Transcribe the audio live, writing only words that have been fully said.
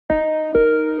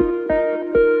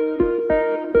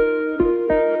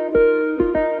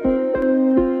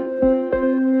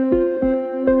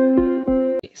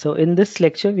So in this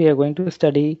lecture, we are going to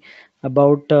study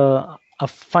about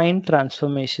affine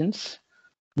transformations.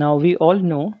 Now we all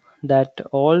know that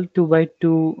all 2 by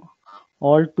 2,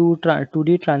 all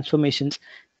 2D transformations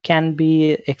can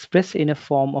be expressed in a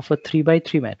form of a 3 by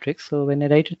 3 matrix. So when I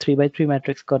write a 3 by 3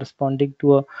 matrix corresponding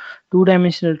to a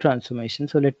two-dimensional transformation,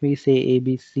 so let me say A,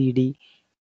 B, C, D,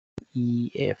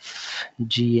 E, F,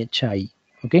 G, H, I.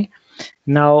 Okay.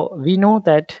 Now we know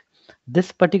that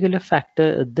this particular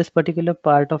factor, this particular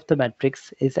part of the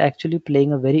matrix is actually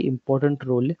playing a very important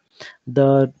role.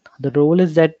 The role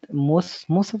is that most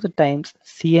of the times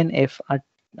C and F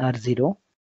are zero,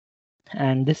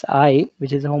 and this I,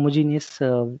 which is a homogeneous,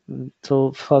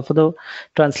 so for the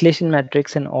translation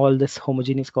matrix and all this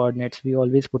homogeneous coordinates, we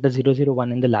always put a 0, 0,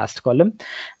 1 in the last column.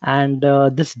 And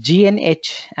this G and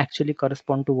H actually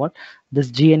correspond to what?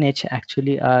 This G and H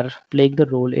actually are playing the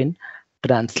role in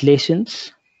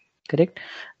translations, correct?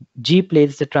 G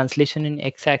plays the translation in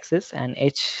x-axis and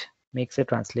H makes a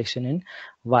translation in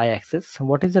y-axis.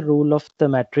 What is the role of the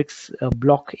matrix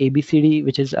block ABCD,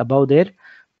 which is above there?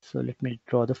 So let me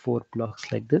draw the 4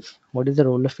 blocks like this. What is the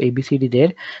role of ABCD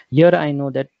there? Here I know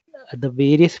that the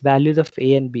various values of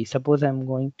A and B. Suppose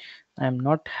I'm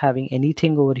not having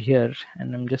anything over here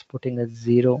and I'm just putting a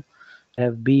 0. I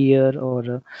have B here or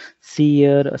a C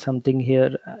here or something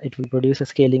here. It will produce a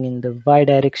scaling in the Y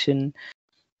direction.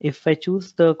 If I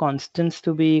choose the constants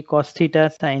to be cos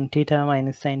theta, sin theta,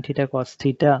 minus sin theta, cos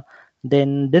theta,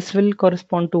 then this will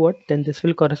correspond to what? Then this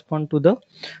will correspond to the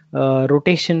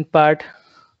rotation part.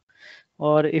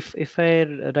 Or if I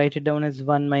write it down as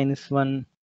 1 minus 1,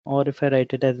 or if I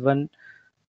write it as 1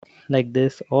 like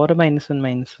this, or minus 1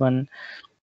 minus 1,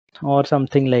 or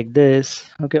something like this.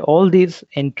 Okay, all these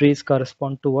entries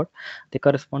correspond to what? They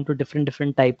correspond to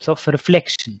different types of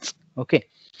reflections. Okay,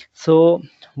 so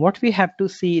what we have to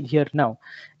see here now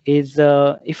is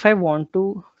if I want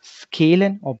to scale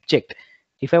an object,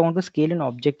 if I want to scale an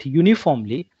object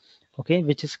uniformly, okay,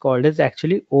 which is called as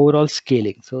actually overall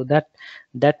scaling. So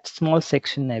that small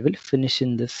section I will finish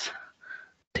in this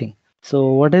thing. So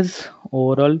what is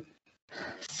overall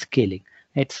scaling?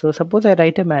 Right, so suppose I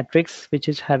write a matrix which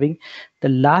is having the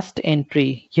last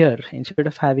entry here, instead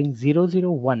of having 0,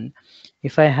 0, 1,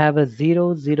 if I have a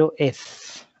 0, 0,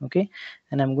 S, okay,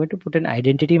 and I'm going to put an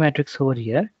identity matrix over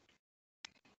here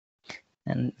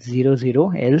and 0,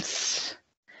 0, else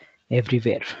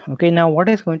everywhere. Okay, now what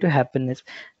is going to happen is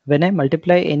when I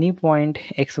multiply any point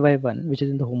xy1, which is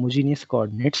in the homogeneous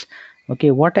coordinates,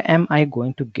 okay, what am I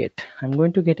going to get? I'm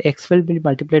going to get x will be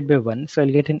multiplied by 1, so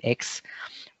I'll get an x,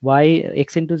 y,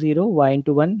 x into 0, y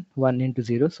into 1, 1 into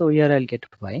 0, so here I'll get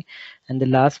y, and the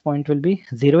last point will be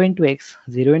 0 into x,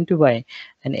 0 into y,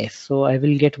 and s, so I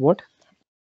will get what?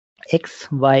 X,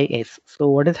 y, s. So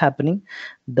what is happening?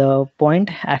 The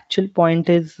actual point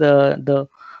is the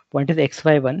point is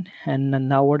xy1, and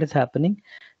now what is happening?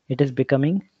 It is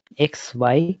becoming x,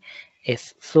 y,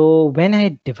 s. So when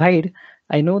I divide,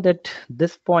 I know that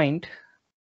this point,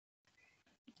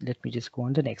 let me just go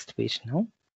on the next page now.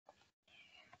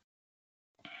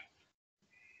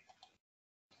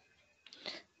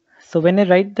 So when I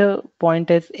write the point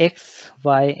as x,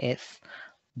 y, s,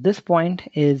 this point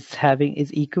is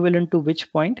equivalent to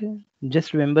which point?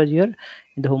 Just remember here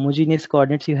in the homogeneous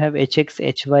coordinates you have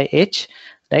hx, hy, h,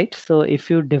 right? So if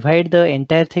you divide the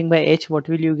entire thing by h, what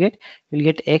will you get? You'll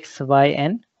get x, y,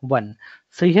 and 1.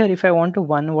 So here if I want to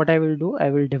 1, what I will do? I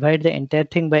will divide the entire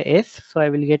thing by s. So I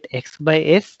will get x by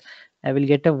s, I will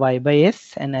get a y by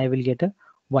s, and I will get a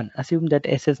 1. Assume that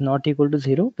s is not equal to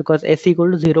 0, because s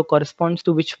equal to 0 corresponds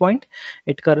to which point?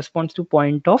 It corresponds to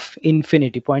point of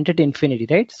infinity, point at infinity,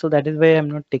 right? So that is why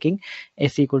I'm not taking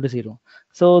s equal to 0.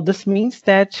 So this means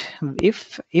that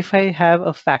if I have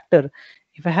a factor,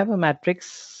 if I have a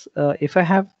matrix,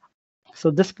 so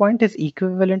this point is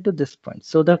equivalent to this point.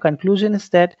 So the conclusion is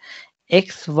that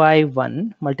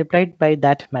xy1 multiplied by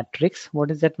that matrix.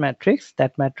 What is that matrix?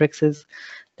 That matrix is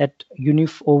that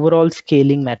overall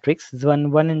scaling matrix,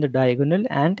 1, 1 in the diagonal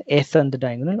and s on the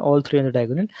diagonal, all three on the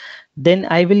diagonal. Then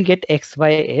I will get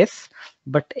xys,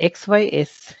 but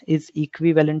xys is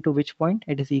equivalent to which point?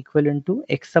 It is equivalent to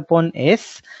x upon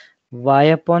s, y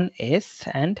upon s,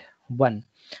 and 1.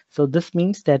 So this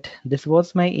means that this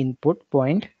was my input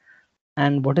point,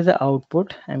 and what is the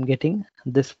output? I'm getting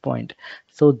this point.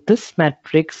 So this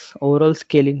matrix, overall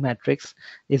scaling matrix,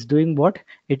 is doing what?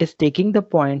 It is taking the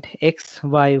point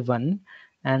xy1,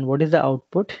 and what is the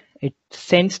output? It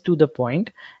sends to the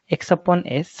point x upon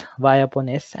s, y upon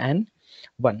s, and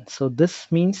 1. So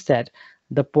this means that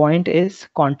the point is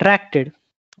contracted,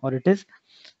 or it is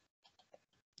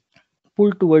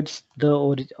pulled towards the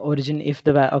origin if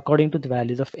according to the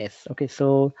values of s. Okay,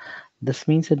 so This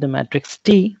means that the matrix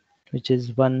T, which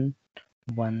is 1,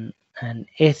 1 and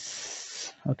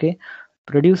S, okay,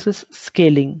 produces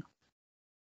scaling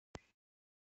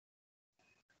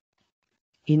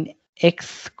in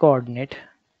X coordinate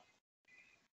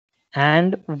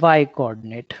and Y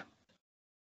coordinate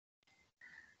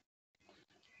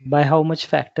by how much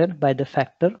factor? By the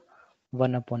factor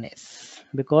 1 upon S,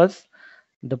 because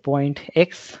the point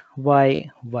X,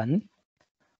 Y, 1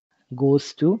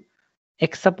 goes to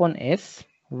X upon S,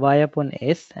 Y upon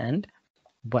S and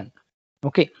 1.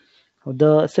 Okay,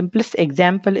 the simplest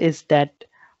example is that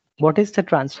what is the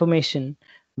transformation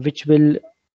which will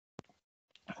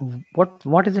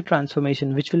what is the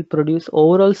transformation which will produce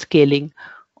overall scaling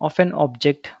of an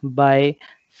object by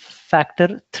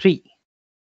factor 3?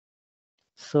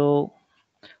 So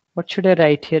what should I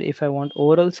write here if I want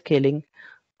overall scaling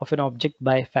of an object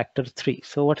by factor 3?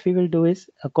 So what we will do is,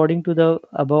 according to the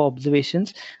above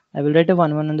observations, I will write a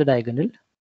 1 1 on the diagonal,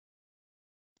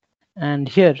 and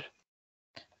here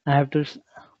I have to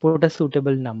put a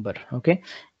suitable number. Okay,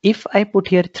 if I put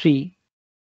here 3,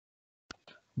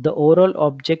 the overall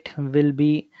object will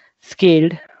be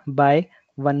scaled by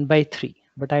 1 by 3,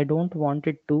 but I don't want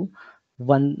it to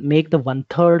make the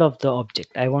 1/3 of the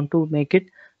object. I want to make it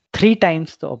 3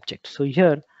 times the object. So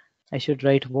here I should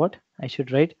write what? I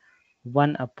should write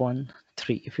 1 upon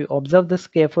 3. If you observe this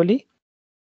carefully,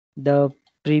 the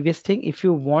previous thing, if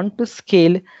you want to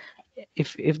scale,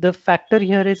 if the factor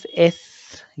here is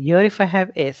S, here if I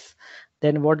have S,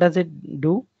 then what does it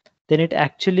do? Then it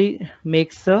actually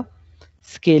makes the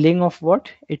scaling of what?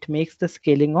 It makes the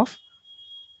scaling of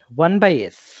 1 by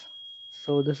S.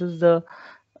 So this is the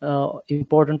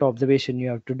important observation you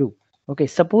have to do. Okay,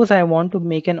 suppose I want to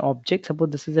make an object,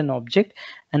 suppose this is an object,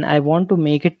 and I want to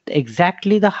make it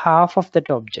exactly the half of that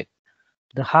object,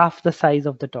 the half the size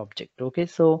of that object. Okay,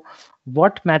 so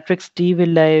what matrix T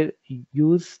will I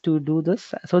use to do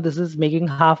this? So this is making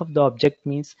half of the object,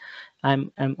 means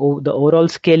the overall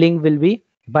scaling will be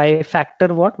by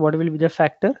factor what will be the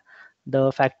factor?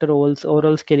 The factor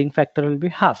overall scaling factor will be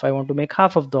half. I want to make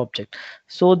half of the object,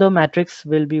 so the matrix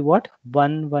will be what?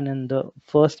 1 1 in the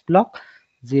first block,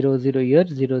 0 0 here,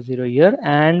 0 0 here,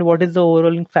 and what is the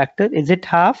overall factor? Is it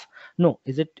half? No.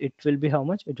 Is it? It will be how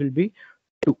much? It will be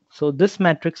 2. So this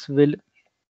matrix will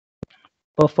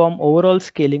perform overall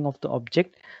scaling of the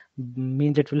object,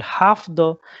 means it will half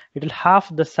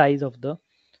the size of the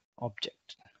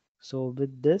object. So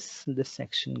with this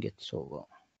section gets over.